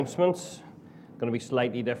Announcements going to be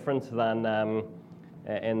slightly different than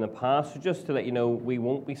in the past. So just to let you know, we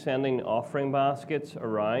won't be sending offering baskets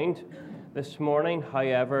around this morning.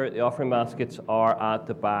 However, the offering baskets are at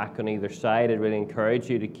the back on either side. I'd really encourage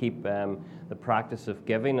you to keep the practice of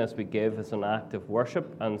giving as we give as an act of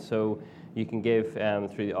worship, and so you can give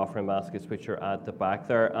through the offering baskets which are at the back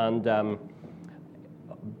there. And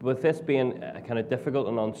with this being a kind of difficult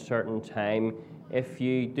and uncertain time, if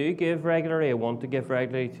you do give regularly or want to give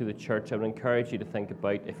regularly to the church, I would encourage you to think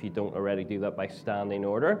about, if you don't already do that, by standing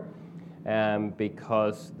order,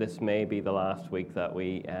 because this may be the last week that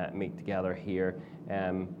we meet together here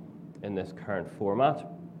in this current format.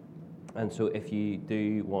 And so if you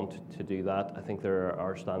do want to do that, I think there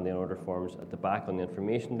are standing order forms at the back on the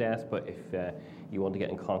information desk, but if you want to get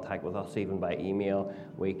in contact with us even by email,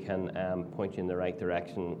 we can point you in the right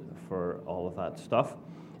direction for all of that stuff.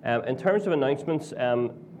 In terms of announcements,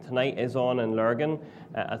 tonight is on in Lurgan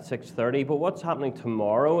at 6:30, but what's happening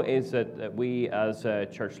tomorrow is that we as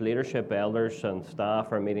church leadership, elders and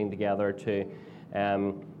staff are meeting together to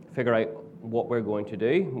figure out what we're going to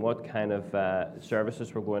do, what kind of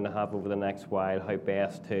services we're going to have over the next while, how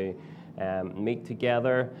best to meet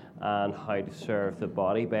together and how to serve the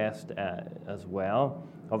body best as well.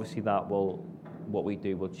 Obviously what we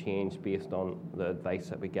do will change based on the advice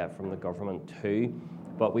that we get from the government too.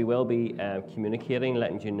 But we will be communicating,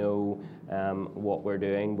 letting you know what we're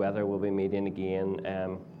doing, whether we'll be meeting again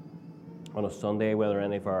on a Sunday, whether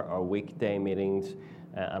any of our weekday meetings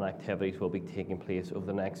and activities will be taking place over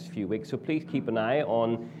the next few weeks. So please keep an eye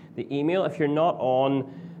on the email. If you're not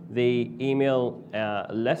on the email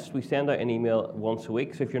list, we send out an email once a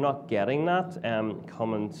week. So if you're not getting that,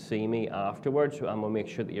 come and see me afterwards, and we'll make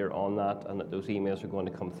sure that you're on that and that those emails are going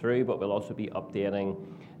to come through. But we'll also be updating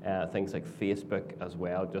things like Facebook as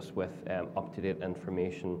well, just with up-to-date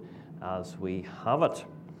information as we have it.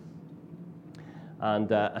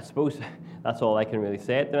 And I suppose that's all I can really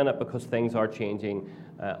say at the minute, because things are changing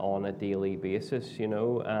on a daily basis, you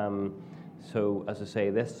know. So as I say,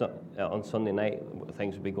 this on Sunday night,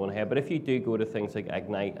 things will be going ahead. But if you do go to things like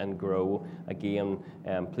Ignite and Grow, again,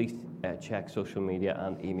 please check social media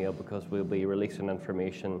and email, because we'll be releasing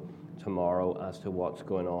information tomorrow as to what's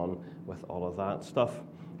going on with all of that stuff.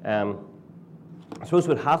 I suppose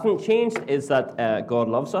what hasn't changed is that God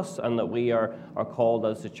loves us, and that we are called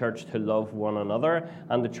as the church to love one another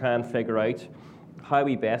and to try and figure out how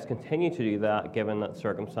we best continue to do that, given that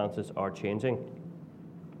circumstances are changing.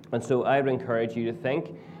 And so I would encourage you to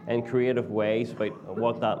think in creative ways about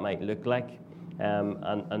what that might look like,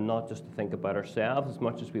 and not just to think about ourselves as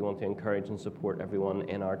much as we want to encourage and support everyone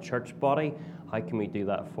in our church body. How can we do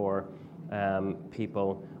that for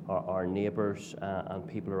people, our neighbours, and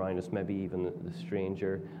people around us, maybe even the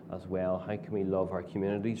stranger as well? How can we love our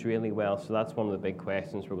communities really well? So that's one of the big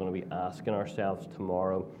questions we're going to be asking ourselves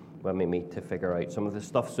tomorrow when we meet to figure out some of this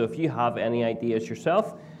stuff. So if you have any ideas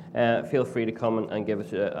yourself, feel free to come and give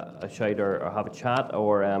us a shout or have a chat,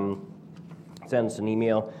 or send us an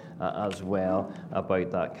email as well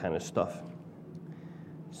about that kind of stuff.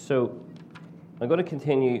 So I'm going to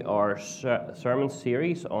continue our sermon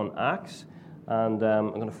series on Acts, and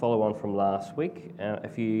I'm going to follow on from last week.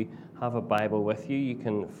 If you have a Bible with you, you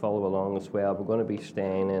can follow along as well. We're going to be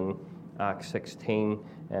staying in Acts 16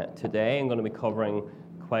 today. I'm going to be covering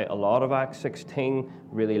quite a lot of Acts 16,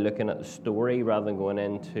 really looking at the story rather than going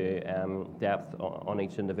into depth on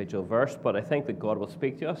each individual verse. But I think that God will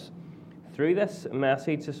speak to us through this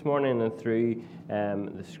message this morning and through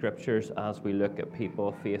the scriptures as we look at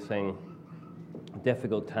people facing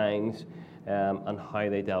difficult times and how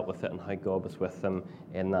they dealt with it and how God was with them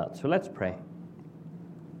in that. So let's pray.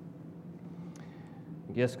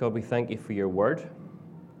 Yes, God, we thank you for your word,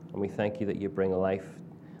 and we thank you that you bring life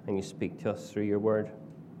and you speak to us through your word,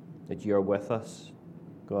 that you're with us,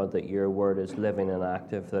 God, that your word is living and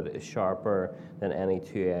active, that it is sharper than any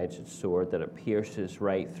two-edged sword, that it pierces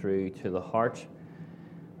right through to the heart.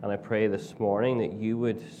 And I pray this morning that you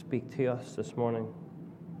would speak to us this morning,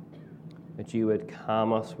 that you would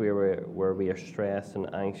calm us where we are stressed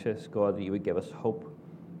and anxious, God, that you would give us hope,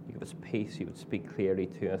 you give us peace, you would speak clearly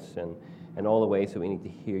to us in all the ways that we need to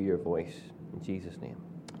hear your voice. In Jesus' name,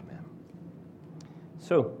 amen.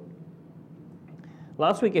 So,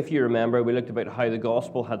 last week, if you remember, we looked about how the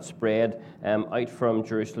gospel had spread out from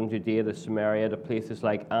Jerusalem, Judea to Samaria to places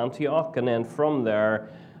like Antioch, and then from there,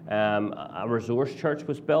 a resource church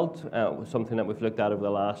was built, something that we've looked at over the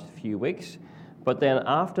last few weeks. But then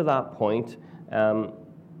after that point,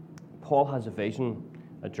 Paul has a vision,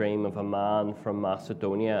 a dream of a man from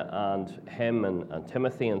Macedonia, and him and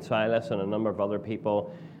Timothy and Silas and a number of other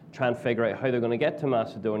people try and figure out how they're going to get to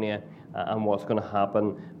Macedonia and what's going to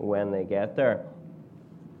happen when they get there.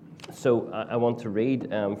 So I want to read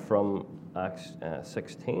from Acts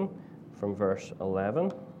 16, from verse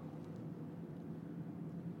 11.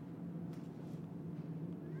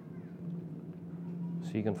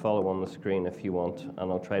 So you can follow on the screen if you want,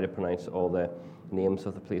 and I'll try to pronounce all the names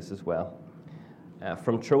of the place as well.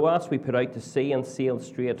 From Troas we put out to sea and sailed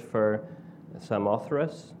straight for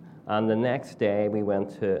Samothrace, and the next day we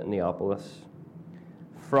went to Neapolis.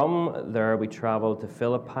 From there we travelled to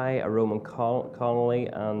Philippi, a Roman colony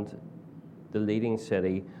and the leading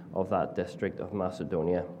city of that district of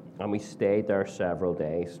Macedonia, and we stayed there several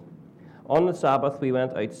days. On the Sabbath we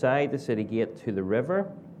went outside the city gate to the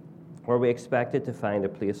river, where we expected to find a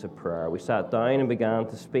place of prayer. We sat down and began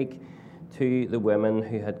to speak to the women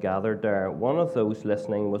who had gathered there. One of those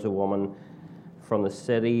listening was a woman from the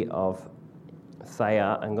city of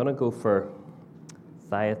I'm going to go for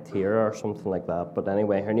Thyatira or something like that. But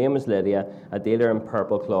anyway, her name is Lydia, a dealer in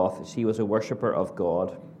purple cloth. She was a worshipper of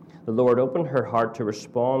God. The Lord opened her heart to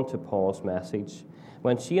respond to Paul's message.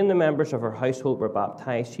 When she and the members of her household were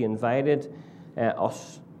baptized, she invited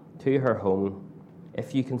us to her home.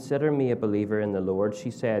 If you consider me a believer in the Lord,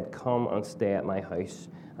 she said, come and stay at my house.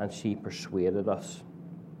 And she persuaded us.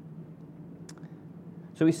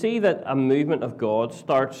 So we see that a movement of God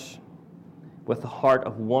starts with the heart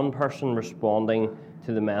of one person responding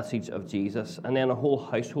to the message of Jesus, and then a whole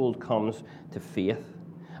household comes to faith.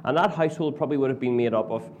 And that household probably would have been made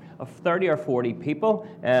up of 30 or 40 people.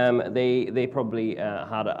 They probably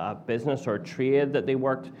had a business or a trade that they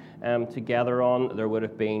worked together on. There would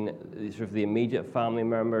have been sort of the immediate family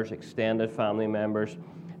members, extended family members,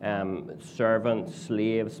 servants,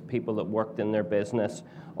 slaves, people that worked in their business.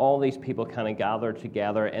 All these people kind of gathered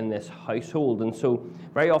together in this household. And so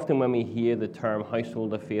very often when we hear the term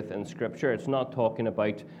household of faith in Scripture, it's not talking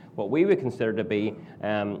about what we would consider to be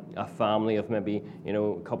a family of maybe, a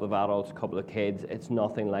couple of adults, a couple of kids. It's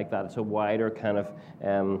nothing like that. It's a wider kind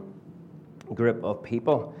of group of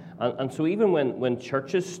people. And so even when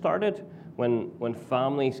churches started, when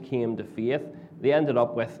families came to faith, they ended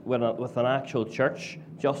up with an actual church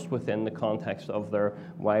just within the context of their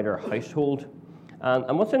wider household.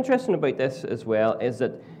 And what's interesting about this as well is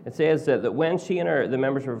that it says that when she and the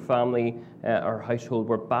members of her family or household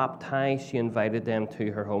were baptized, she invited them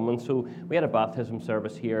to her home. And so we had a baptism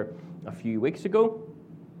service here a few weeks ago,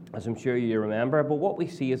 as I'm sure you remember. But what we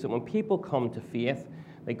see is that when people come to faith,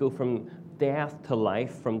 they go from death to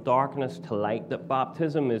life, from darkness to light. That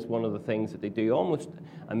baptism is one of the things that they do almost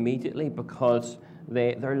immediately because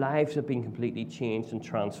their lives have been completely changed and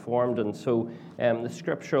transformed. And so the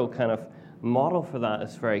scriptural kind of model for that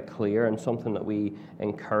is very clear and something that we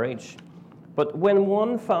encourage. But when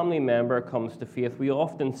one family member comes to faith, we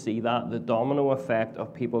often see that, the domino effect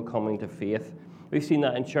of people coming to faith. We've seen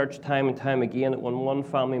that in church time and time again, that when one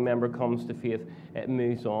family member comes to faith, it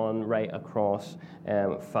moves on right across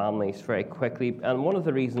families very quickly. And one of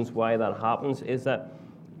the reasons why that happens is that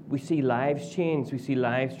we see lives change, we see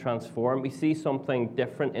lives transform, we see something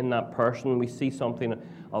different in that person, we see something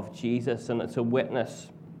of Jesus, and it's a witness,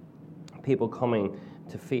 people coming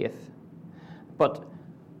to faith. But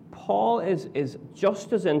Paul is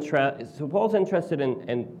just as interested, so Paul's interested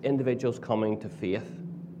in individuals coming to faith.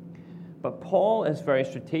 But Paul is very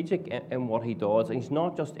strategic in what he does. He's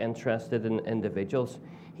not just interested in individuals.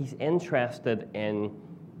 He's interested in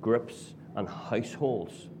groups and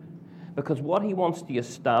households. Because what he wants to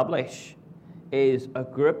establish is a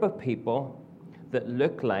group of people that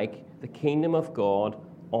look like the kingdom of God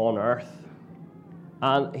on earth.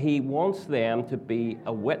 And he wants them to be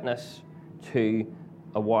a witness to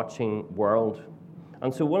a watching world.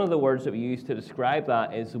 And so one of the words that we use to describe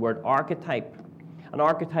that is the word archetype. An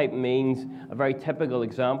archetype means a very typical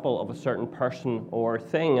example of a certain person or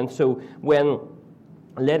thing. And so when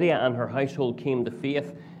Lydia and her household came to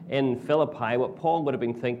faith in Philippi, what Paul would have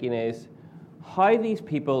been thinking is how these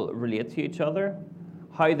people relate to each other,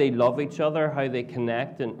 how they love each other, how they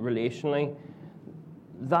connect and relationally.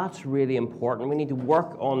 That's really important. We need to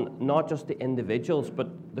work on not just the individuals,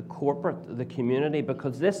 but the corporate, the community,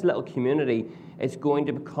 because this little community is going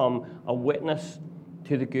to become a witness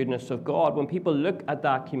to the goodness of God. When people look at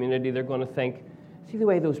that community, they're going to think, see the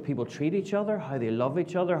way those people treat each other, how they love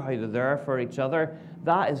each other, how they're there for each other.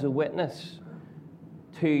 That is a witness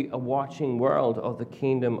to a watching world of the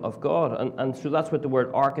kingdom of God. And so that's what the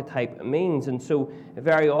word archetype means. And so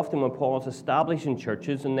very often when Paul's establishing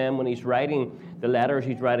churches, and then when he's writing the letters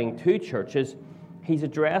he's writing to churches, he's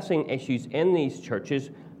addressing issues in these churches,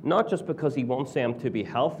 not just because he wants them to be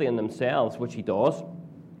healthy in themselves, which he does,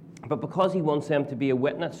 but because he wants them to be a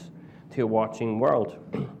witness to a watching world.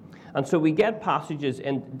 And so we get passages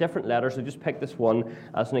in different letters. I just picked this one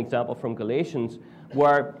as an example from Galatians,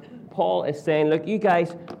 where Paul is saying, look, you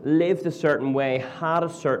guys lived a certain way, had a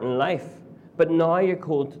certain life, but now you're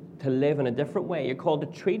called to live in a different way. You're called to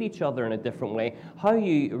treat each other in a different way. How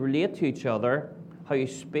you relate to each other, how you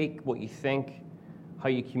speak, what you think, how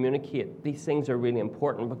you communicate, these things are really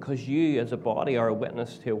important because you as a body are a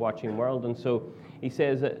witness to a watching world. And so he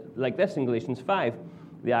says that, like this in Galatians 5,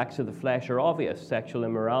 the acts of the flesh are obvious: sexual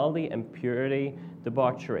immorality, impurity,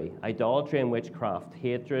 debauchery, idolatry and witchcraft,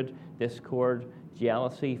 hatred, discord,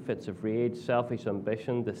 jealousy, fits of rage, selfish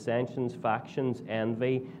ambition, dissensions, factions,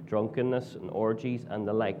 envy, drunkenness, and orgies, and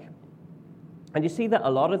the like. And you see that a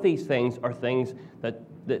lot of these things are things that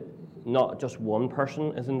not just one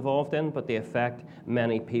person is involved in, but they affect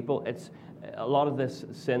many people. It's a lot of this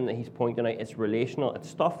sin that he's pointing out, it's relational. It's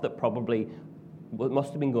stuff that probably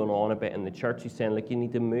must have been going on a bit in the church. He's saying, like, you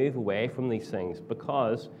need to move away from these things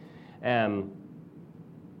because the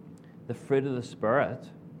fruit of the Spirit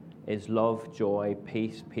is love, joy,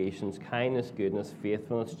 peace, patience, kindness, goodness,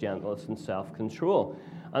 faithfulness, gentleness, and self-control.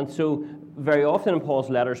 And so very often in Paul's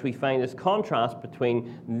letters we find this contrast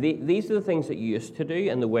between these are the things that you used to do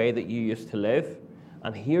and the way that you used to live,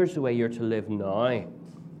 and here's the way you're to live now,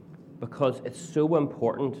 because it's so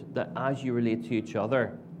important that as you relate to each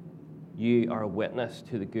other, you are a witness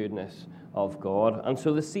to the goodness of God. And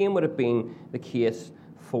so the same would have been the case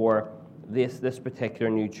for this particular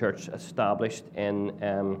new church established in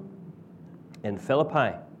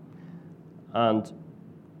Philippi. And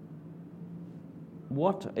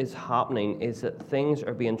what is happening is that things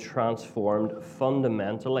are being transformed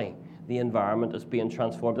fundamentally. The environment is being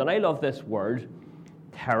transformed. And I love this word,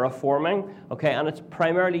 terraforming, okay, and it's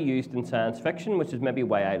primarily used in science fiction, which is maybe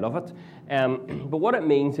why I love it. But what it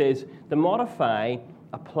means is to modify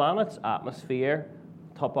a planet's atmosphere,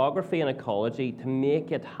 topography, and ecology to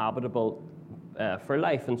make it habitable for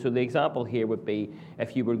life. And so the example here would be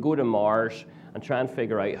if you were to go to Mars and try and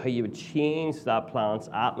figure out how you would change that planet's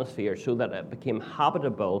atmosphere so that it became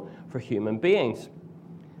habitable for human beings.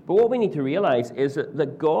 But what we need to realize is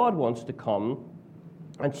that God wants to come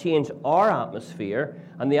and change our atmosphere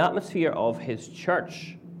and the atmosphere of his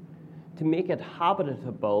church to make it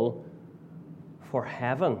habitable for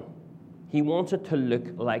heaven. He wants it to look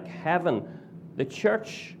like heaven. The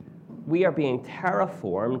church, we are being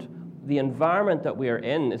terraformed. The environment that we are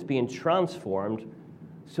in is being transformed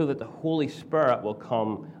so that the Holy Spirit will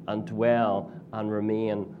come and dwell and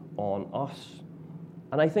remain on us.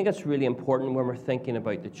 And I think it's really important when we're thinking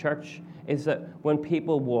about the church, is that when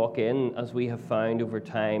people walk in, as we have found over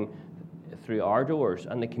time through our doors,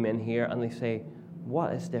 and they come in here and they say,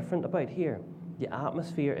 what is different about here? The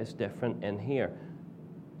atmosphere is different in here.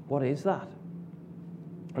 What is that?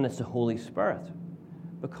 And it's the Holy Spirit.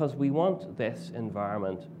 Because we want this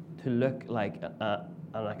environment to look like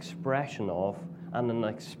an expression of and an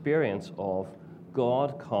experience of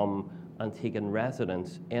God come and taking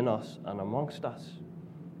residence in us and amongst us.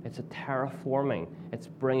 It's a terraforming. It's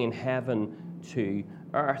bringing heaven to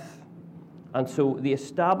earth. And so the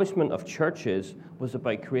establishment of churches was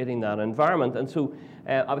about creating that environment. And so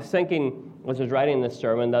I was thinking, as I was writing this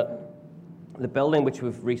sermon, that the building which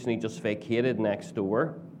we've recently just vacated next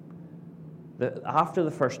door, after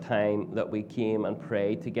the first time that we came and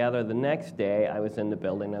prayed together, the next day I was in the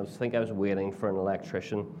building. I was waiting for an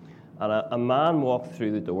electrician, and a man walked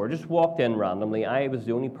through the door, just walked in randomly. I was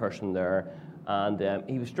the only person there, and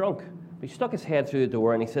he was drunk. He stuck his head through the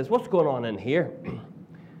door and he says, "What's going on in here?"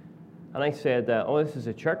 And I said, "Oh, this is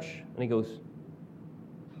a church." And he goes,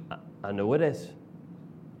 "I know it is."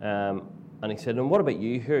 And he said, "And what about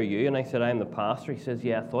you? Who are you?" And I said, "I'm the pastor." He says,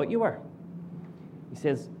 "Yeah, I thought you were." He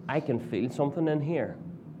says, "I can feel something in here.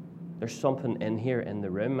 There's something in here in the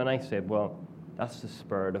room." And I said, "Well, that's the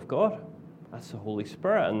Spirit of God. That's the Holy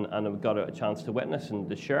Spirit." And I've got a chance to witness and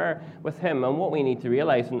to share with him. And what we need to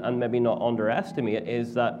realize, and maybe not underestimate,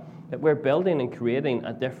 is that we're building and creating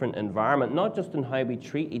a different environment, not just in how we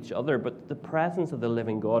treat each other, but the presence of the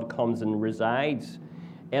living God comes and resides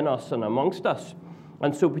in us and amongst us.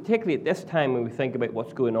 And so particularly at this time when we think about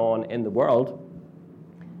what's going on in the world,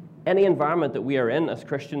 any environment that we are in as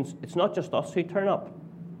Christians, it's not just us who turn up.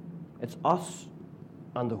 It's us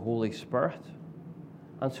and the Holy Spirit.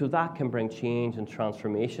 And so that can bring change and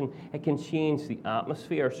transformation. It can change the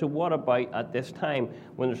atmosphere. So what about at this time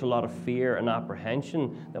when there's a lot of fear and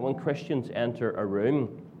apprehension, that when Christians enter a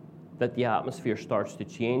room, that the atmosphere starts to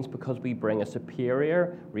change because we bring a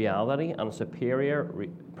superior reality and a superior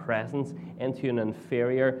presence into an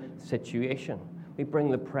inferior situation. We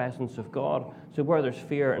bring the presence of God. So where there's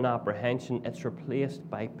fear and apprehension, it's replaced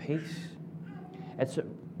by peace. It's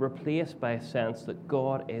replaced by a sense that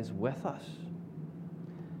God is with us.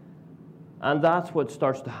 And that's what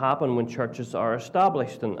starts to happen when churches are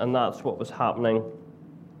established, and that's what was happening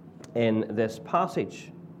in this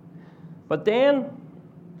passage. But then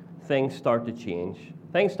things start to change.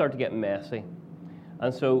 Things start to get messy.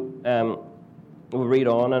 And so we'll read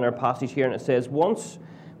on in our passage here, and it says, "Once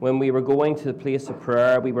when we were going to the place of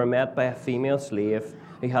prayer, we were met by a female slave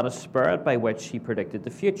who had a spirit by which she predicted the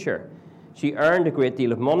future. She earned a great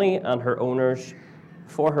deal of money and her owners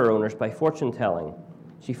by fortune-telling.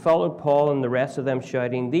 She followed Paul and the rest of them,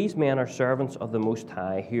 shouting, 'These men are servants of the Most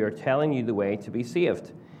High, who are telling you the way to be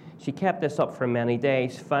saved.' She kept this up for many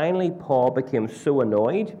days. Finally, Paul became so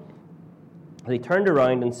annoyed that he turned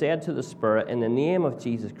around and said to the spirit, 'In the name of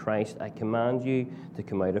Jesus Christ, I command you to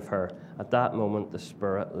come out of her.' At that moment, the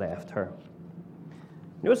spirit left her."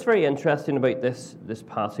 You know what's very interesting about this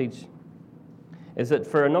passage is that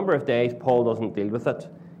for a number of days, Paul doesn't deal with it.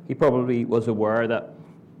 He probably was aware that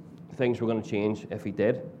things were going to change if he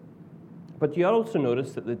did. But you also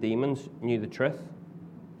notice that the demons knew the truth,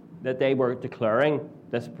 that they were declaring,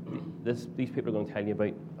 these people are going to tell you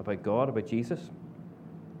about God, about Jesus.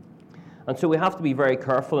 And so we have to be very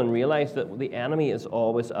careful and realize that the enemy is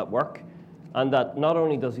always at work, and that not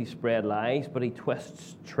only does he spread lies, but he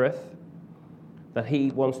twists truth, that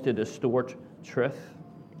he wants to distort truth.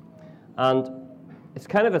 And it's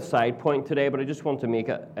kind of a side point today, but I just want to make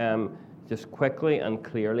it just quickly and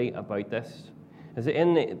clearly about this. Is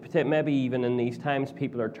that maybe even in these times,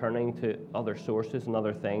 people are turning to other sources and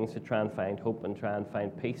other things to try and find hope and try and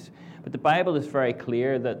find peace. But the Bible is very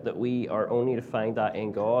clear that we are only to find that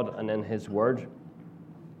in God and in His Word.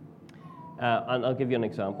 And I'll give you an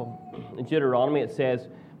example. In Deuteronomy it says,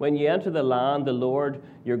 "When you enter the land the Lord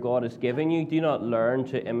your God is giving you, do not learn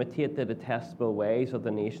to imitate the detestable ways of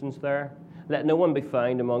the nations there. Let no one be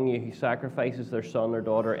found among you who sacrifices their son or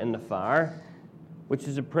daughter in the fire," which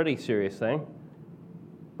is a pretty serious thing.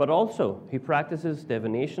 "But also, who practices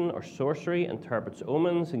divination or sorcery, interprets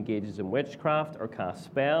omens, engages in witchcraft, or casts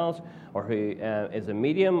spells, or who is a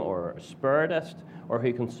medium or a spiritist, or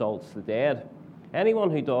who consults the dead. Anyone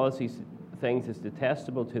who does these things is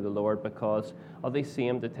detestable to the Lord. Because of these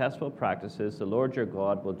same detestable practices, the Lord your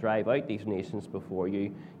God will drive out these nations before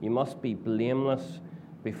you. You must be blameless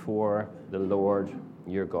before the Lord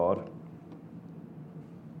your God."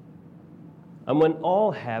 And when all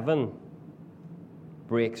heaven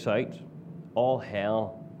breaks out, all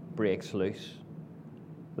hell breaks loose,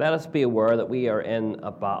 let us be aware that we are in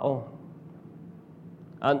a battle.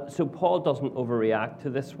 And so Paul doesn't overreact to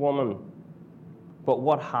this woman, but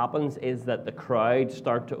what happens is that the crowd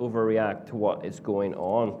start to overreact to what is going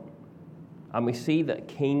on. And we see that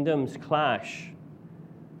kingdoms clash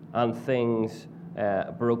and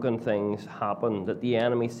broken things happen, that the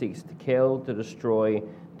enemy seeks to kill, to destroy,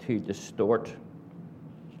 to distort.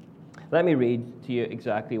 Let me read to you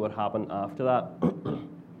exactly what happened after that.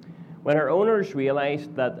 "When her owners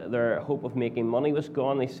realized that their hope of making money was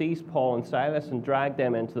gone, they seized Paul and Silas and dragged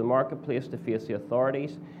them into the marketplace to face the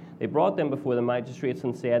authorities. They brought them before the magistrates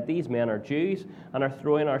and said, 'These men are Jews and are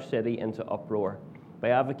throwing our city into uproar by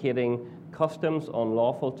advocating customs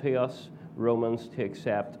unlawful to us Romans to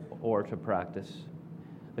accept or to practice.'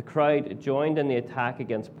 The crowd joined in the attack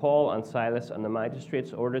against Paul and Silas, and the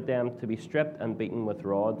magistrates ordered them to be stripped and beaten with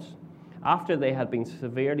rods. After they had been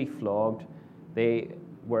severely flogged, they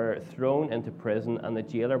were thrown into prison, and the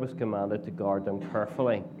jailer was commanded to guard them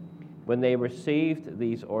carefully. When they received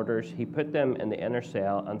these orders, he put them in the inner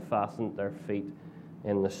cell and fastened their feet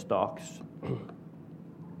in the stocks."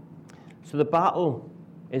 So the battle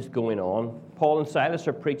is going on. Paul and Silas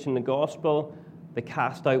are preaching the gospel. They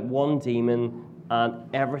cast out one demon, and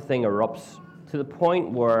everything erupts to the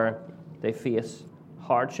point where they face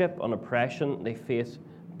hardship and oppression. They face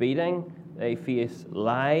beating. They face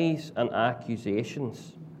lies and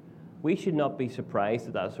accusations. We should not be surprised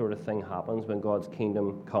that that sort of thing happens when God's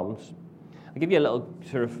kingdom comes. I'll give you a little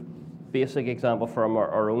sort of basic example from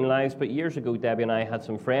our own lives. But years ago, Debbie and I had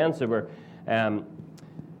some friends that were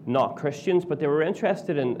not Christians, but they were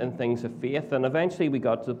interested in things of faith. And eventually we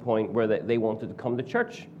got to the point where they wanted to come to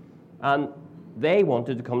church. And they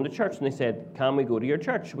wanted to come to church, and they said, "Can we go to your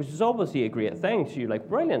church?" Which is obviously a great thing. So you're like,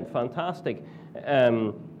 brilliant, fantastic.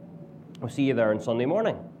 I'll see you there on Sunday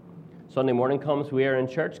morning. Sunday morning comes, we are in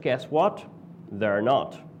church. Guess what? They're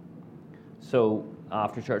not. So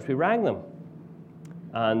after church, we rang them.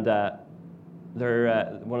 And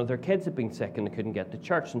one of their kids had been sick and they couldn't get to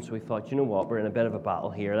church. And so we thought, you know what, we're in a bit of a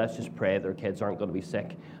battle here. Let's just pray their kids aren't going to be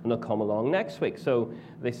sick and they'll come along next week. So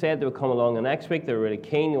they said they would come along the next week. They were really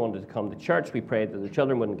keen. They wanted to come to church. We prayed that the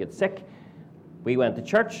children wouldn't get sick. We went to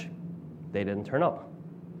church. They didn't turn up.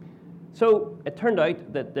 So it turned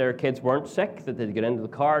out that their kids weren't sick, that they'd get into the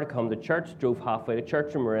car to come to church, drove halfway to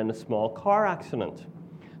church, and were in a small car accident.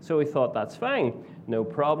 So we thought, that's fine, no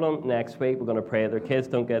problem. Next week we're going to pray their kids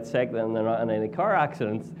don't get sick, then they're not in any car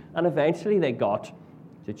accidents. And eventually they got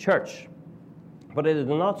to church. But it did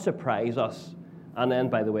not surprise us. And then,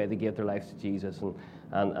 by the way, they gave their lives to Jesus,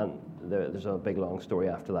 and there's a big long story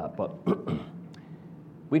after that. But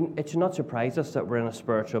it should not surprise us that we're in a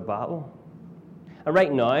spiritual battle. And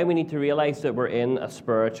right now, we need to realize that we're in a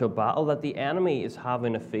spiritual battle, that the enemy is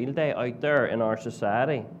having a field day out there in our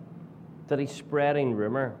society, that he's spreading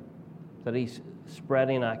rumor, that he's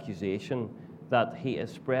spreading accusation, that he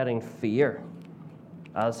is spreading fear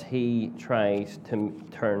as he tries to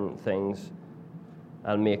turn things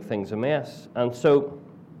and make things a mess. And so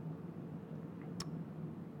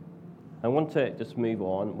I want to just move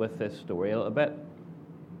on with this story a little bit.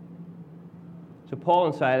 So Paul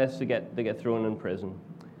and Silas, they get thrown in prison.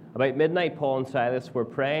 About midnight, Paul and Silas were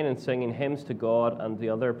praying and singing hymns to God, and the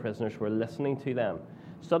other prisoners were listening to them.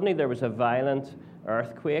 Suddenly there was a violent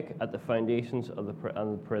earthquake at the foundations of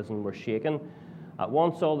the prison were shaken. At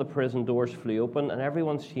once all the prison doors flew open, and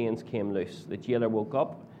everyone's chains came loose. The jailer woke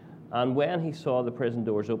up, and when he saw the prison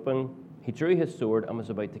doors open, he drew his sword and was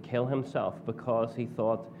about to kill himself because he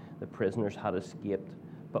thought the prisoners had escaped.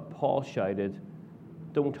 But Paul shouted,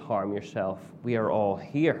 "Don't harm yourself. We are all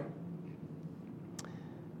here."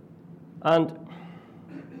 And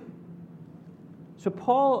so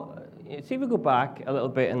Paul, see if we go back a little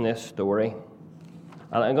bit in this story.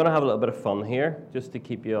 And I'm going to have a little bit of fun here, just to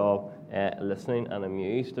keep you all listening and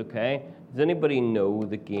amused, okay? Does anybody know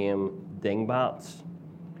the game Dingbats?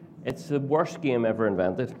 It's the worst game ever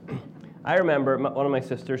invented. I remember one of my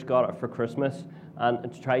sisters got it for Christmas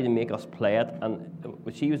and tried to make us play it. And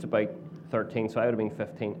she was about 13, so I would have been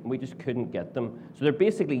 15. And we just couldn't get them. So they're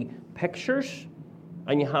basically pictures,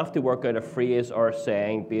 and you have to work out a phrase or a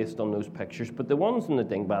saying based on those pictures. But the ones in the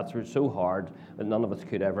Dingbats were so hard that none of us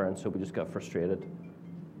could ever, and so we just got frustrated.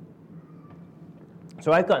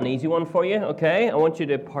 So I've got an easy one for you, okay? I want you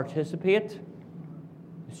to participate.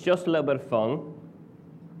 It's just a little bit of fun.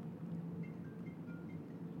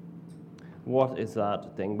 What is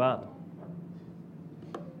that dingbat?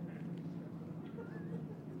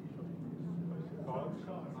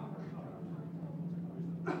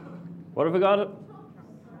 What have we got?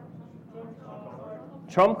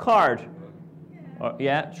 Trump card.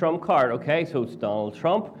 Yeah, Trump card. Okay, so it's Donald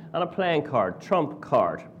Trump and a playing card. Trump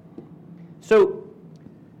card. So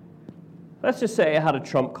let's just say I had a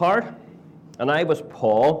Trump card and I was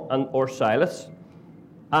Paul or Silas.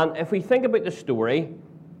 And if we think about the story,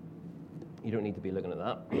 you don't need to be looking at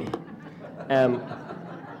that.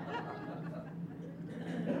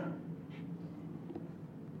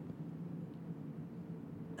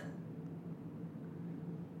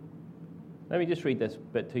 Let me just read this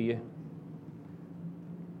bit to you.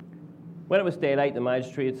 When it was daylight, the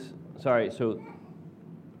magistrates, I'll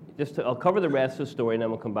cover the rest of the story and then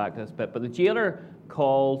we'll come back to this bit. But the jailer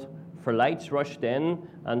called for lights, rushed in,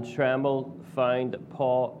 and trembled, found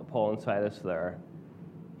Paul and Silas there.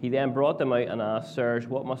 He then brought them out and asked, "Sirs,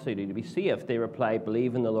 what must I do to be saved?" They replied,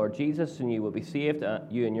 "Believe in the Lord Jesus, and you will be saved,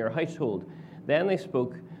 you and your household." Then they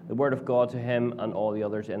spoke the word of God to him and all the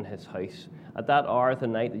others in his house. At that hour of the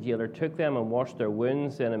night, the jailer took them and washed their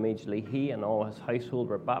wounds. Then immediately he and all his household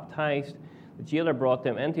were baptized. The jailer brought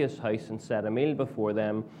them into his house and set a meal before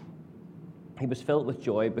them. He was filled with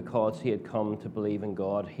joy because he had come to believe in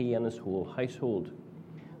God, he and his whole household.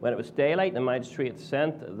 When it was daylight, the magistrates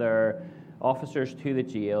sent their officers to the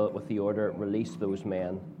jail with the order, "Release those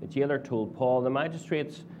men." The jailer told Paul, "The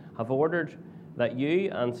magistrates have ordered that you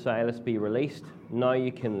and Silas be released. Now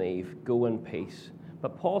you can leave. Go in peace."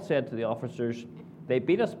 But Paul said to the officers, "They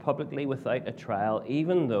beat us publicly without a trial,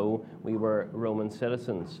 even though we were Roman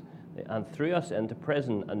citizens, and threw us into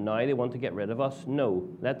prison, and now they want to get rid of us? No,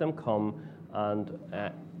 let them come and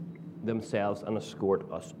themselves and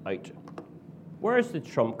escort us out." Where is the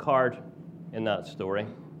trump card in that story?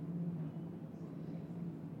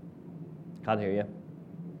 Can't hear you.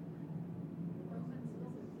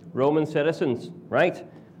 Roman citizens, right?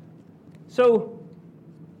 So,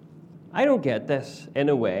 I don't get this in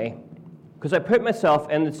a way, because I put myself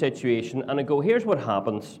in the situation and I go, here's what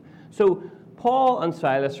happens. So, Paul and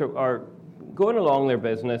Silas are going along their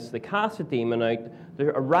business, they cast a demon out,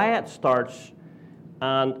 a riot starts,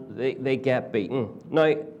 and they get beaten.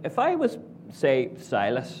 Now, if I was, say,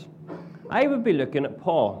 Silas, I would be looking at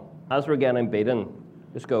Paul as we're getting beaten.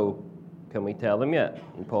 Just go, "Can we tell them yet?"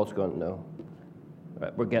 And Paul's going, "No."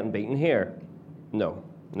 Right, "We're getting beaten here." No.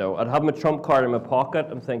 I'd have my trump card in my pocket.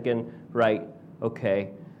 I'm thinking, right, okay.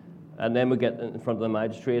 and then we get in front of the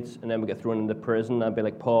magistrates, and then we get thrown into prison. I'd be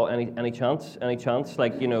like, Paul, any chance?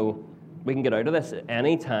 Like, we can get out of this at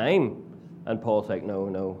any time. And Paul's like,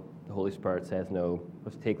 no. The Holy Spirit says no.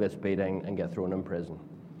 Let's take this beating and get thrown in prison.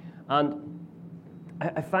 And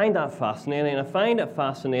I find that fascinating. I find it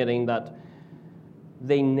fascinating that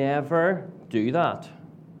they never do that.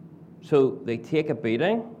 So they take a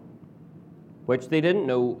beating, which they didn't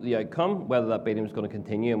know the outcome, whether that beating was going to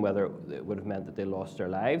continue and whether it would have meant that they lost their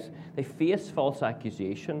lives. They face false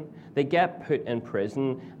accusation. They get put in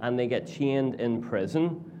prison and they get chained in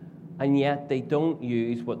prison. And yet they don't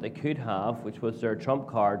use what they could have, which was their trump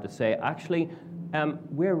card, to say, actually,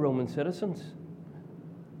 we're Roman citizens.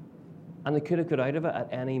 And they could have got out of it at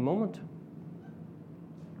any moment.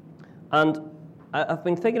 And I've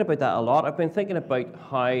been thinking about that a lot. I've been thinking about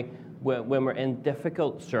how when we're in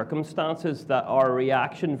difficult circumstances, that our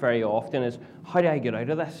reaction very often is, how do I get out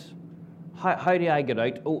of this? How do I get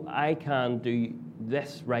out? Oh, I can do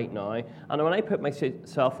this right now. And when I put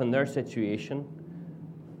myself in their situation,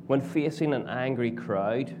 when facing an angry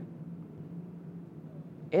crowd,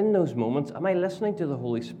 in those moments, am I listening to the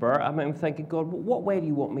Holy Spirit? Am I thinking, God, what way do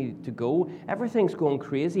you want me to go? Everything's going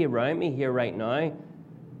crazy around me here right now.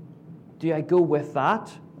 Do I go with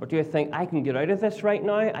that? Or do I think, I can get out of this right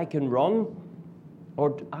now? I can run?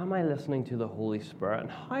 Or am I listening to the Holy Spirit? And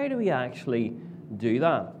how do we actually do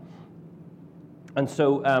that? And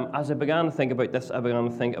so as I began to think about this, I began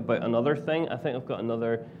to think about another thing. I think I've got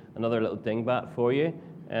another little dingbat for you.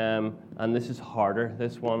 And this is harder,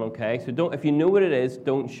 this one, okay? So if you know what it is,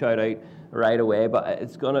 don't shout out right away, but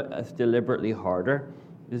it's deliberately harder.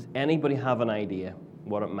 Does anybody have an idea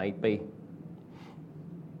what it might be?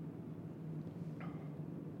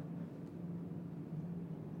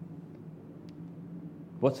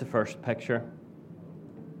 What's the first picture?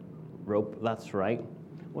 Rope, that's right.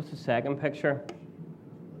 What's the second picture?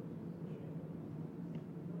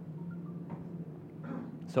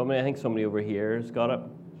 I think somebody over here has got it.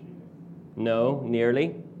 No,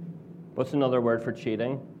 nearly. What's another word for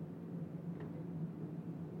cheating?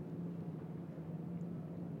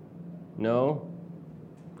 No?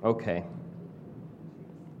 Okay.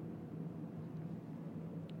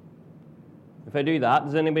 If I do that,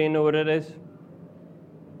 does anybody know what it is?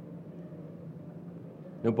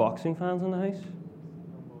 No boxing fans in the house?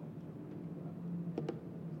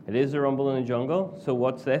 It is the Rumble in the Jungle. So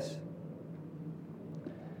what's this?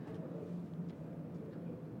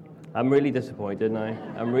 I'm really disappointed now.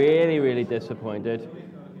 I'm really, really disappointed.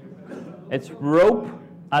 It's rope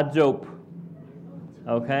a dope.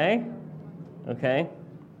 Okay? Okay?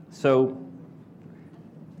 So,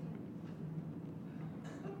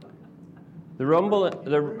 the Rumble... It's a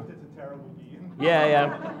terrible game.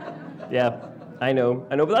 Yeah. I know,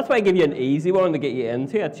 but that's why I give you an easy one to get you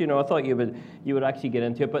into it. I thought you would actually get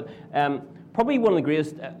into it. But probably one of the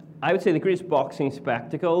greatest, I would say the greatest boxing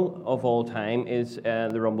spectacle of all time is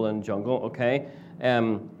the Rumble in the Jungle, okay?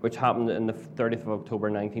 Which happened on the 30th of October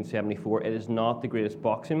 1974. It is not the greatest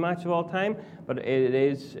boxing match of all time, but it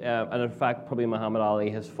is, and in fact, probably Muhammad Ali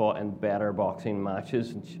has fought in better boxing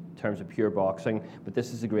matches in terms of pure boxing, but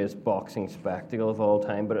this is the greatest boxing spectacle of all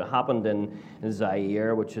time. But it happened in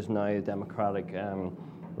Zaire, which is now the Democratic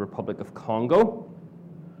Republic of Congo,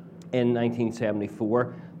 in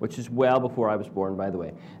 1974, which is well before I was born, by the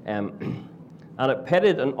way. And it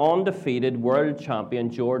pitted an undefeated world champion,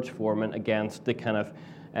 George Foreman, against the kind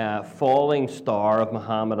of falling star of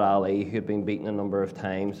Muhammad Ali, who had been beaten a number of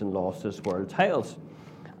times and lost his world titles.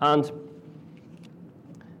 And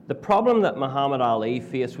the problem that Muhammad Ali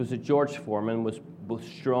faced was that George Foreman was both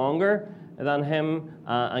stronger than him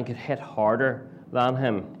and could hit harder than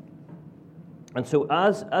him. And so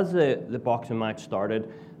as the boxing match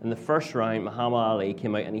started, in the first round, Muhammad Ali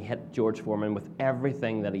came out and he hit George Foreman with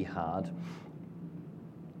everything that he had.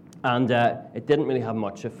 And it didn't really have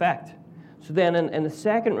much effect. So then in the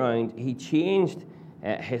second round, he changed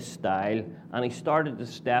his style and he started to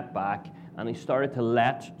step back and he started to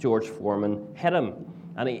let George Foreman hit him.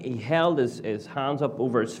 And he held his hands up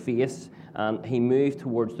over his face and he moved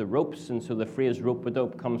towards the ropes. And so the phrase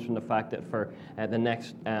rope-a-dope comes from the fact that for the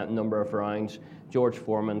next number of rounds, George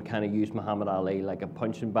Foreman kind of used Muhammad Ali like a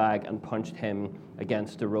punching bag and punched him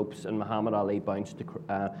against the ropes. And Muhammad Ali bounced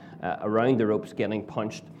around the ropes getting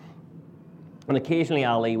punched. And occasionally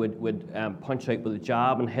Ali would punch out with a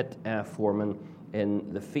jab and hit Foreman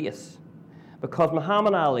in the face. Because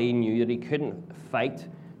Muhammad Ali knew that he couldn't fight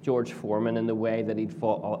George Foreman in the way that he'd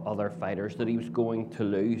fought other fighters, that he was going to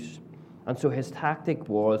lose. And so his tactic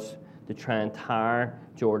was to try and tire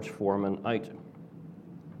George Foreman out.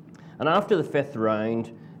 And after the fifth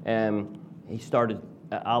round, he started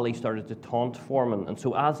Ali started to taunt Foreman. And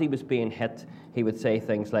so as he was being hit, he would say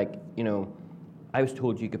things like, I was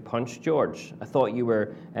told you could punch, George. I thought you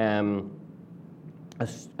were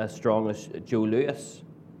as strong as Joe Louis.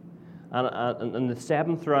 And in the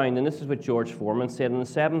 7th round, and this is what George Foreman said, in the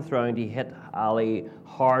 7th round he hit Ali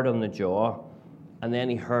hard on the jaw, and then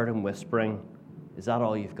he heard him whispering, "Is that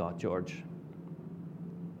all you've got, George?"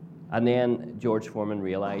 And then George Foreman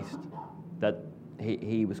realized that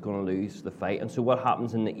he was going to lose the fight. And so what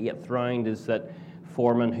happens in the 8th round is that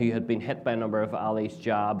Foreman, who had been hit by a number of Ali's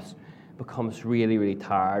jabs, becomes really, really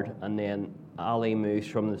tired, and then Ali moves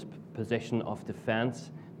from this position of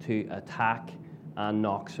defense to attack and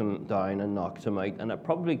knocks him down and knocks him out. And it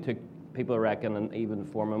probably took, people reckon, and even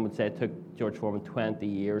Foreman would say, it took George Foreman 20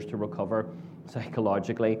 years to recover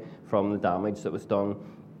psychologically from the damage that was done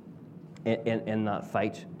in that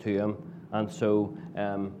fight to him. And so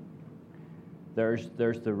there's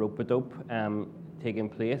the rope-a-dope taking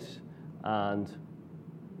place, and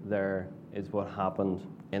there is what happened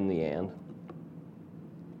in the end.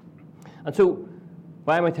 And so,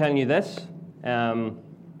 why am I telling you this?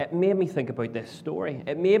 It made me think about this story.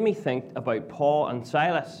 It made me think about Paul and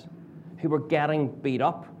Silas, who were getting beat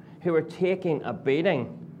up, who were taking a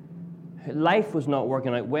beating. Life was not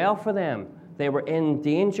working out well for them. They were in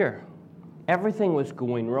danger. Everything was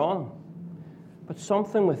going wrong. But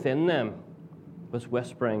something within them was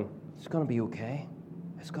whispering, "It's going to be okay.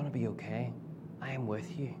 It's going to be okay. I am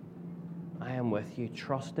with you. I am with you.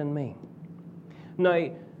 Trust in me." Now,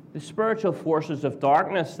 the spiritual forces of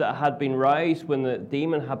darkness that had been roused when the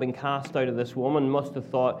demon had been cast out of this woman must have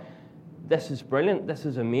thought, "This is brilliant. This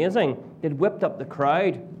is amazing." They'd whipped up the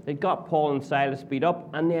crowd. They'd got Paul and Silas beat up,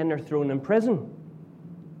 and then they're thrown in prison.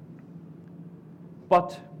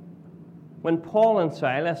 But when Paul and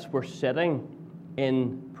Silas were sitting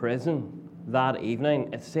in prison that evening,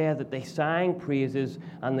 it said that they sang praises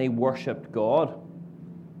and they worshipped God,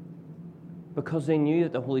 because they knew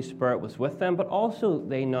that the Holy Spirit was with them, but also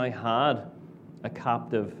they now had a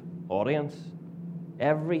captive audience.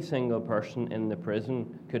 Every single person in the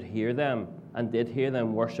prison could hear them and did hear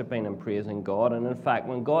them worshiping and praising God. And in fact,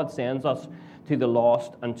 when God sends us to the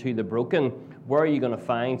lost and to the broken, where are you going to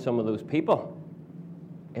find some of those people?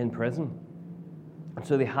 In prison. And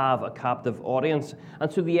so they have a captive audience.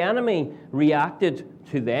 And so the enemy reacted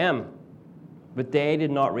to them, but they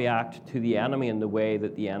did not react to the enemy in the way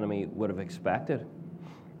that the enemy would have expected.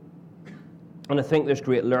 And I think there's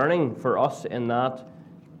great learning for us in that,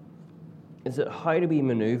 is that how do we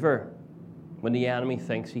maneuver when the enemy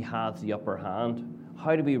thinks he has the upper hand?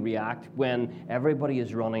 How do we react when everybody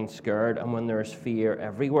is running scared and when there is fear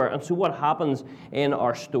everywhere? And so what happens in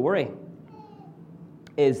our story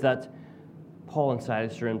is that Paul and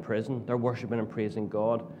Silas are in prison. They're worshiping and praising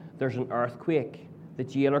God. There's an earthquake. The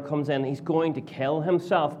jailer comes in. He's going to kill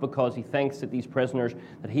himself because he thinks that these prisoners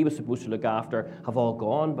that he was supposed to look after have all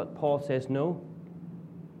gone. But Paul says, "No,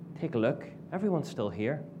 take a look. Everyone's still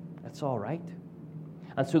here. It's all right."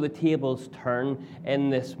 And so the tables turn in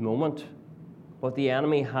this moment. What the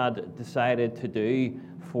enemy had decided to do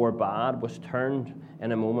for bad was turned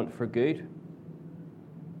in a moment for good.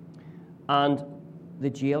 And the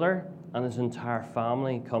jailer and his entire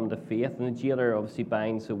family come to faith. And the jailer obviously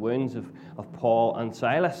binds the wounds of Paul and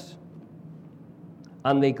Silas.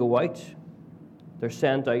 And they go out. They're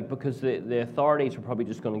sent out because the authorities were probably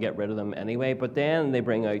just going to get rid of them anyway. But then they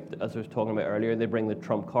bring out, as I was talking about earlier, they bring the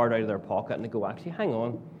trump card out of their pocket and they go, "Actually, hang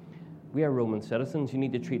on. We are Roman citizens. You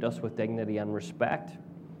need to treat us with dignity and respect."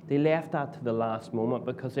 They left that to the last moment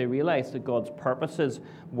because they realized that God's purposes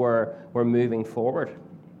were moving forward.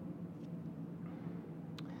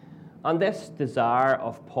 And this desire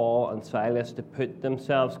of Paul and Silas to put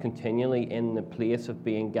themselves continually in the place of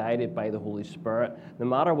being guided by the Holy Spirit, no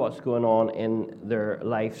matter what's going on in their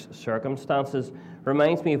life's circumstances,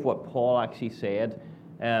 reminds me of what Paul actually said.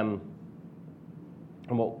 So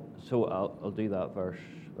I'll do that verse.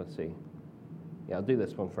 Let's see. Yeah, I'll do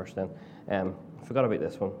this one first then. I forgot about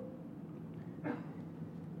this one.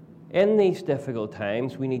 In these difficult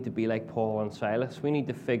times, we need to be like Paul and Silas. We need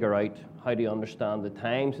to figure out how to understand the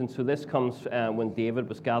times. And so this comes when David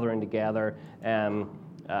was gathering together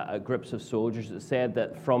groups of soldiers. It said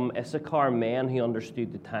that from Issachar, men who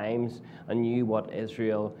understood the times and knew what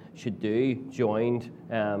Israel should do joined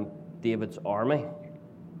David's army.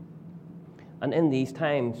 And in these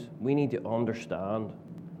times, we need to understand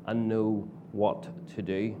and know what to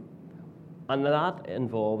do. And that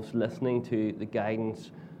involves listening to the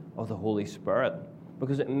guidance of the Holy Spirit,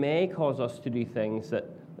 because it may cause us to do things that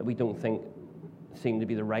we don't think seem to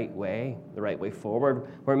be the right way forward.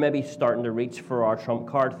 We're maybe starting to reach for our trump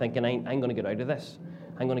card thinking, I'm going to get out of this.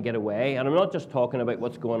 I'm going to get away. And I'm not just talking about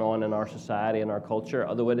what's going on in our society and our culture,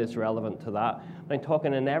 although it is relevant to that. But I'm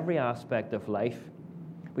talking in every aspect of life.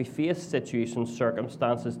 We face situations,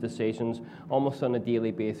 circumstances, decisions almost on a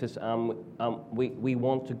daily basis, and we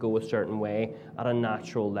want to go a certain way at a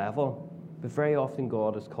natural level. But very often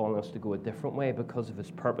God is calling us to go a different way because of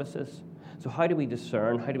His purposes. So how do we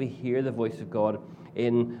discern? How do we hear the voice of God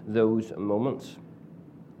in those moments?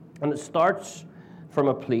 And it starts from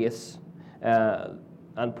a place.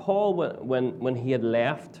 And Paul, when he had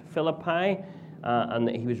left Philippi, and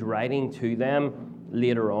he was writing to them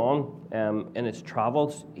later on in his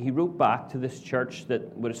travels, he wrote back to this church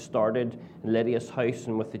that would have started in Lydia's house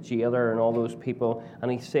and with the jailer and all those people. And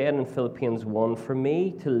he said in Philippians 1, "For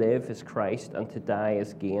me to live is Christ, and to die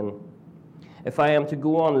is gain. If I am to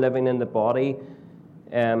go on living in the body,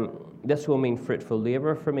 this will mean fruitful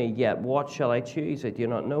labor for me. Yet what shall I choose? I do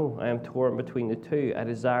not know. I am torn between the two. I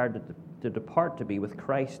desire to depart to be with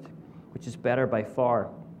Christ, which is better by far.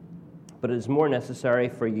 But it is more necessary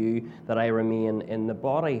for you that I remain in the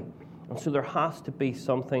body." And so there has to be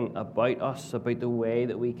something about us, about the way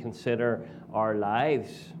that we consider our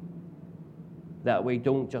lives, that we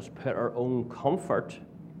don't just put our own comfort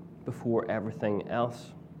before everything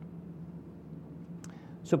else.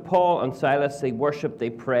 So Paul and Silas, they worshipped, they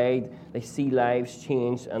prayed, they see lives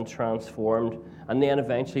changed and transformed, and then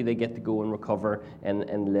eventually they get to go and recover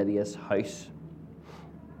in Lydia's house.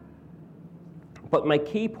 But my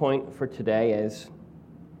key point for today is,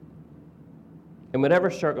 in whatever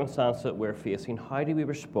circumstance that we're facing, how do we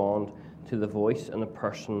respond to the voice and the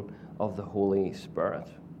person of the Holy Spirit?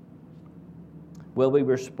 Will we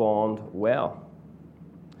respond well?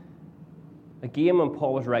 Again, when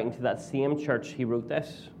Paul was writing to that same church, he wrote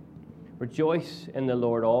this: "Rejoice in the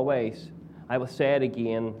Lord always. I will say it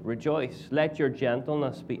again, rejoice. Let your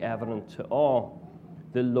gentleness be evident to all.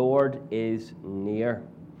 The Lord is near.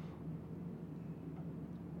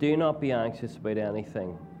 Do not be anxious about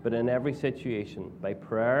anything, but in every situation, by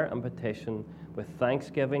prayer and petition, with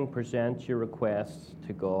thanksgiving, present your requests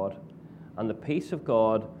to God. And the peace of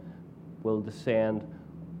God will descend,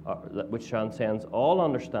 which transcends all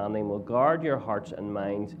understanding, will guard your hearts and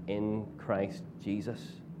minds in Christ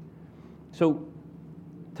Jesus." So,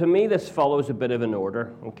 to me, this follows a bit of an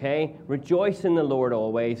order, okay? Rejoice in the Lord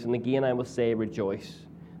always, and again I will say rejoice.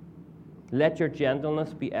 Let your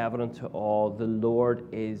gentleness be evident to all. The Lord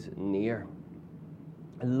is near.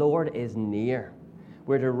 The Lord is near.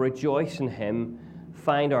 We're to rejoice in Him,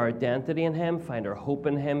 find our identity in Him, find our hope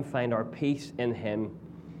in Him, find our peace in Him.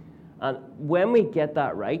 And when we get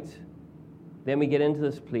that right, then we get into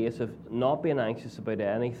this place of not being anxious about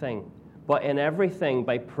anything, but in everything,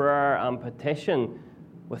 by prayer and petition,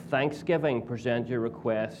 with thanksgiving, present your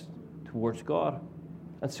request towards God.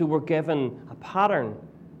 And so we're given a pattern.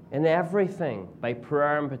 In everything, by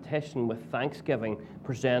prayer and petition, with thanksgiving,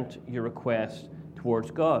 present your request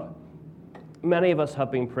towards God. Many of us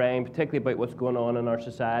have been praying, particularly about what's going on in our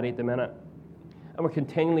society at the minute. And we're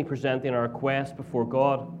continually presenting our requests before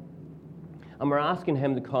God. And we're asking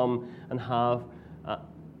Him to come and have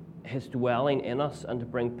His dwelling in us and to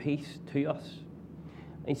bring peace to us.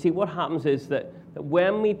 And you see, what happens is that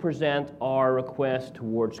when we present our request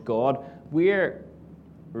towards God, we're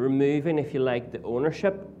removing, if you like, the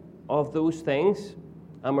ownership of those things,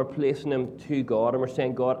 and we're placing them to God, and we're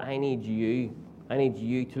saying, "God, I need you. I need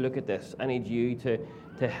you to look at this. I need you to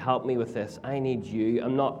help me with this. I need you.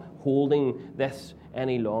 I'm not holding this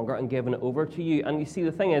any longer and giving it over to you." And you see,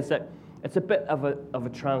 the thing is that it's a bit of a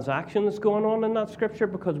transaction that's going on in that scripture,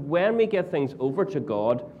 because when we give things over to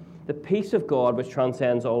God, the peace of God, which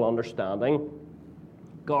transcends all understanding,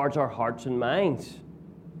 guards our hearts and minds.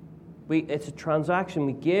 It's a transaction.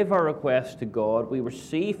 We give our request to God. We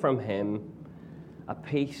receive from Him a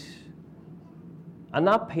peace. And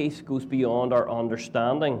that peace goes beyond our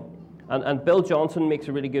understanding. And Bill Johnson makes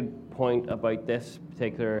a really good point about this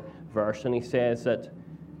particular verse, and he says that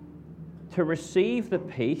to receive the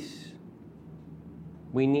peace,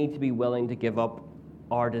 we need to be willing to give up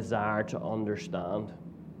our desire to understand.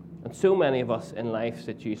 And so many of us in life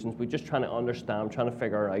situations, we're just trying to understand, trying to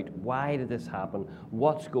figure out, why did this happen?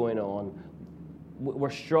 What's going on?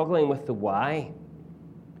 We're struggling with the why.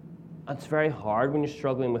 And it's very hard when you're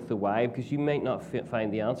struggling with the why, because you might not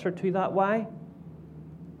find the answer to that why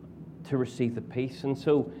to receive the peace. And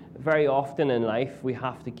so very often in life, we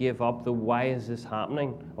have to give up the why is this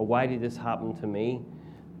happening, or why did this happen to me?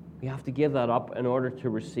 We have to give that up in order to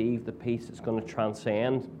receive the peace that's going to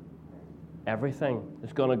transcend everything.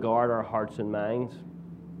 It's going to guard our hearts and minds.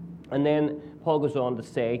 And then Paul goes on to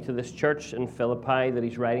say to this church in Philippi that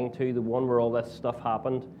he's writing to, the one where all this stuff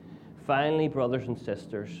happened, "Finally, brothers and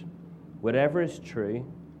sisters, whatever is true,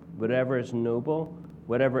 whatever is noble,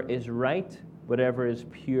 whatever is right, whatever is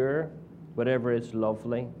pure, whatever is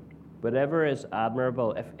lovely, whatever is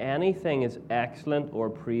admirable, if anything is excellent or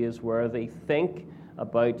praiseworthy, think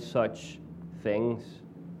about such things.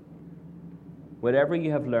 Whatever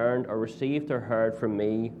you have learned or received or heard from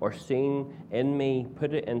me or seen in me,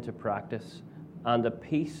 put it into practice, and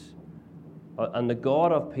the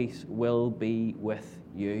God of peace will be with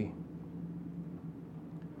you.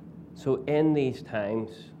 So in these times,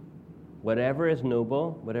 whatever is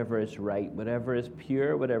noble, whatever is right, whatever is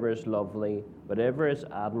pure, whatever is lovely, whatever is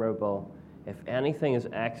admirable, if anything is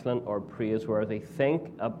excellent or praiseworthy,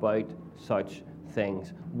 think about such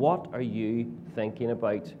things. What are you thinking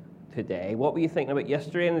about today? What were you thinking about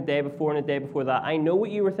yesterday and the day before and the day before that? I know what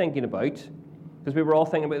you were thinking about, because we were all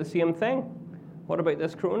thinking about the same thing. What about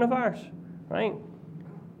this coronavirus, right?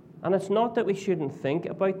 And it's not that we shouldn't think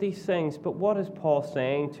about these things, but what is Paul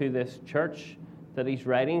saying to this church that he's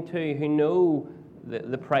writing to, who know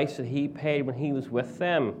the price that he paid when he was with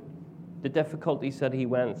them, the difficulties that he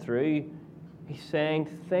went through? He's saying,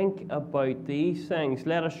 think about these things.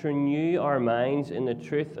 Let us renew our minds in the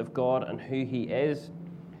truth of God and who he is,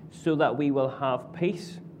 so that we will have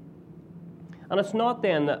peace. And it's not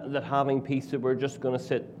then that having peace that we're just going to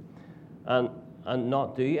sit and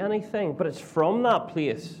not do anything, but it's from that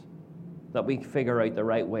place that we figure out the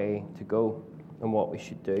right way to go and what we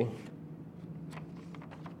should do.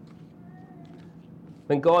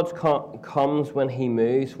 When God comes, when he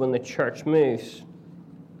moves, when the church moves,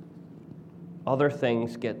 other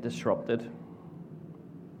things get disrupted.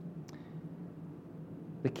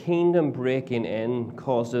 The kingdom breaking in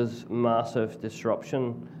causes massive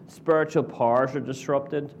disruption. Spiritual powers are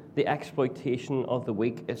disrupted. The exploitation of the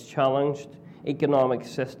weak is challenged. Economic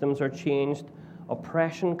systems are changed.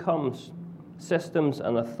 Oppression comes. Systems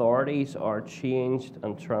and authorities are changed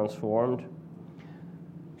and transformed.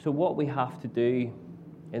 So what we have to do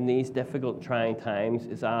in these difficult, trying times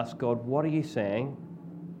is ask God, what are you saying?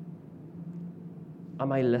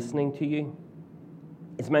 Am I listening to you?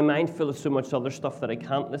 Is my mind full of so much other stuff that I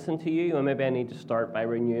can't listen to you? Or maybe I need to start by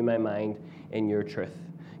renewing my mind in your truth.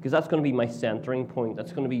 Because that's going to be my centering point.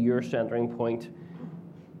 That's going to be your centering point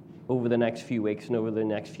over the next few weeks and over the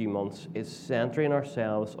next few months, is centering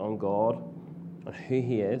ourselves on God and who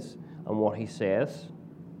he is and what he says.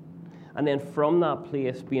 And then from that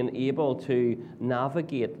place, being able to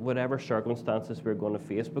navigate whatever circumstances we're going to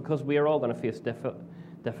face, because we are all going to face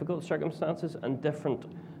difficult circumstances and different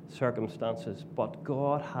circumstances, but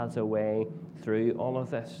God has a way through all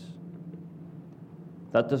of this.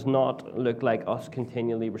 That does not look like us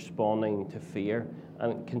continually responding to fear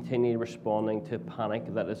and continually responding to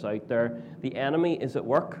panic that is out there. The enemy is at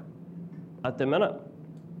work at the minute.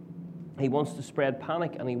 He wants to spread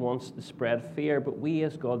panic and he wants to spread fear, but we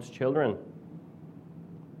as God's children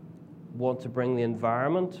want to bring the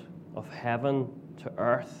environment of heaven to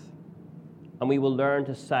earth, and we will learn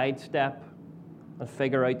to sidestep and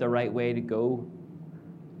figure out the right way to go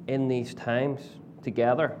in these times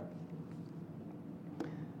together.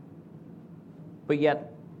 But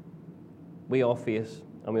yet, we all face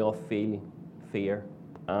and we all feel fear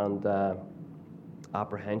and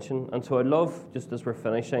apprehension. And so I'd love, just as we're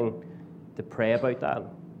finishing, to pray about that.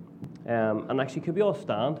 And actually, could we all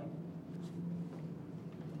stand?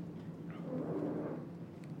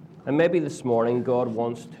 And maybe this morning, God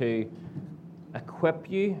wants to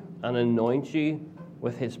equip you and anoint you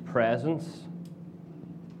with his presence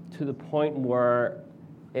to the point where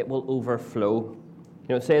it will overflow. You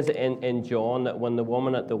know, it says in John that when the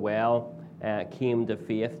woman at the well came to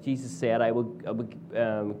faith, Jesus said, I will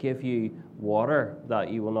give you water that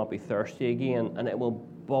you will not be thirsty again, and it will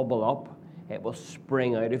bubble up, it will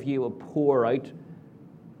spring out of you, it will pour out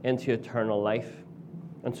into eternal life.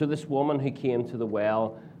 And so this woman who came to the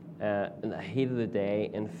well in the heat of the day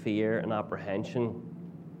in fear and apprehension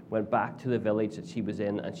went back to the village that she was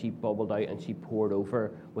in, and she bubbled out and she poured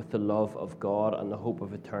over with the love of God and the hope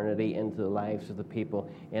of eternity into the lives of the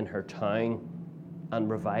people in her town, and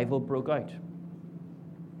revival broke out.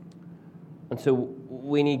 And so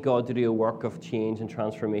we need God to do a work of change and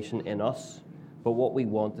transformation in us, but what we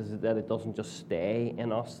want is that it doesn't just stay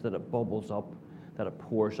in us, that it bubbles up, that it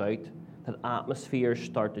pours out, that atmospheres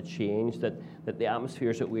start to change, that the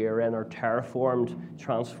atmospheres that we are in are terraformed,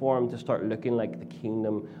 transformed to start looking like the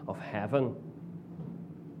kingdom of heaven,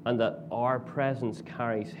 and that our presence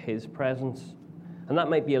carries his presence. And that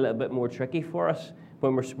might be a little bit more tricky for us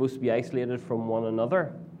when we're supposed to be isolated from one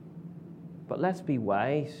another. But let's be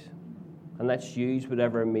wise, and let's use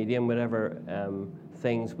whatever medium, whatever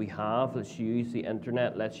things we have. Let's use the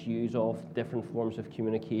internet. Let's use all different forms of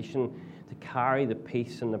communication to carry the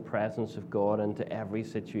peace and the presence of God into every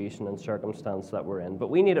situation and circumstance that we're in. But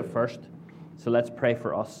we need it first, so let's pray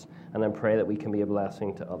for us and then pray that we can be a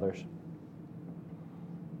blessing to others.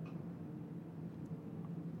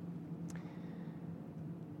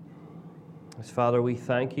 As Father, we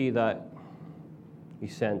thank you that you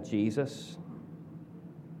sent Jesus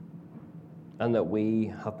and that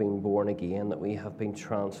we have been born again, that we have been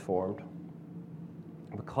transformed.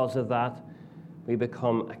 Because of that, we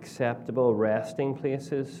become acceptable resting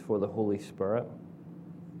places for the Holy Spirit.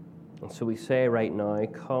 And so we say right now,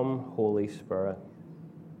 come, Holy Spirit.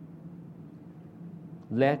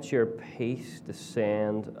 Let your peace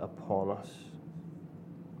descend upon us.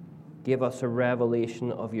 Give us a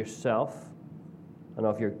revelation of yourself and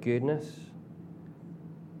of your goodness.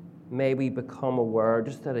 May we become aware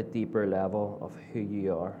just at a deeper level of who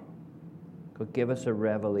you are. God, give us a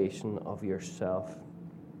revelation of yourself.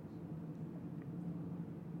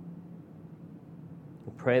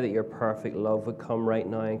 We pray that your perfect love would come right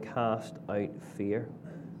now and cast out fear.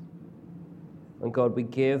 And God, we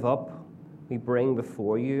give up, we bring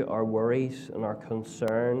before you our worries and our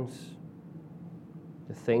concerns,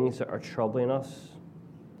 the things that are troubling us,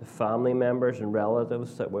 the family members and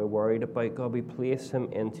relatives that we're worried about. God, we place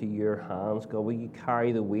them into your hands. God, will you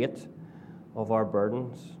carry the weight of our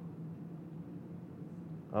burdens?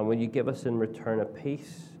 And will you give us in return a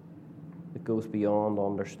peace that goes beyond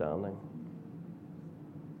understanding?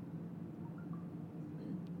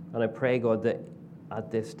 And I pray, God, that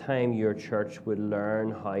at this time your church would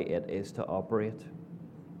learn how it is to operate.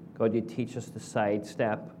 God, you teach us to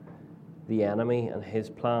sidestep the enemy and his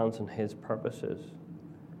plans and his purposes.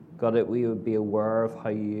 God, that we would be aware of how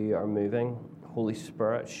you are moving. Holy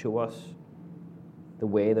Spirit, show us the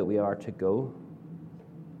way that we are to go.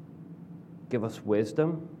 Give us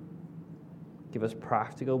wisdom. Give us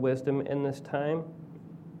practical wisdom in this time.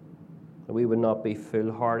 That we would not be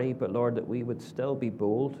foolhardy, but Lord, that we would still be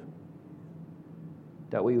bold.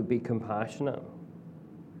 That we would be compassionate.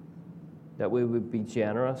 That we would be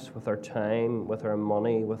generous with our time, with our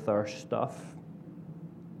money, with our stuff.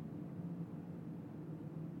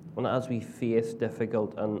 And as we face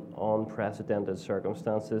difficult and unprecedented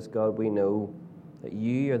circumstances, God, we know that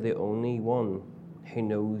you are the only one who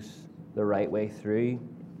knows the right way through.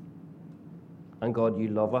 And God, you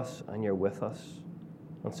love us and you're with us.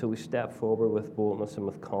 And so we step forward with boldness and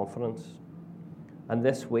with confidence. And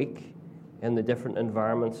this week, in the different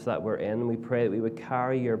environments that we're in, we pray that we would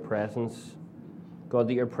carry your presence. God,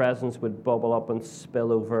 that your presence would bubble up and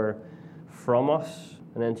spill over from us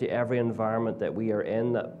and into every environment that we are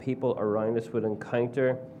in, that people around us would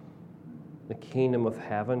encounter the kingdom of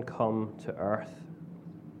heaven come to earth.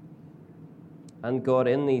 And God,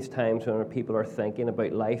 in these times when people are thinking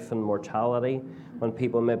about life and mortality, when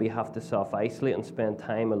people maybe have to self-isolate and spend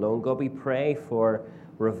time alone, God, we pray for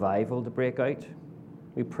revival to break out.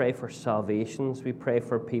 We pray for salvations. We pray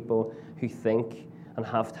for people who think and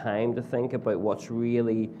have time to think about what's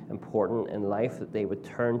really important in life, that they would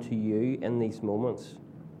turn to you in these moments.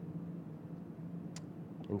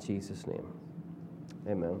 In Jesus' name,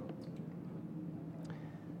 amen.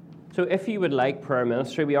 So if you would like prayer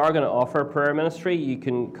ministry, we are going to offer prayer ministry. You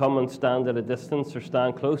can come and stand at a distance or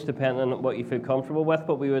stand close, depending on what you feel comfortable with,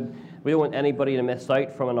 but we don't want anybody to miss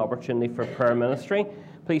out from an opportunity for prayer ministry.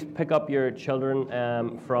 Please pick up your children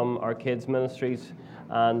from our kids' ministries,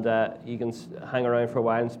 and you can hang around for a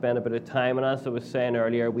while and spend a bit of time. And as I was saying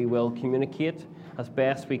earlier, we will communicate as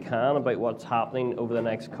best we can about what's happening over the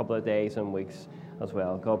next couple of days and weeks as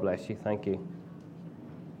well. God bless you. Thank you.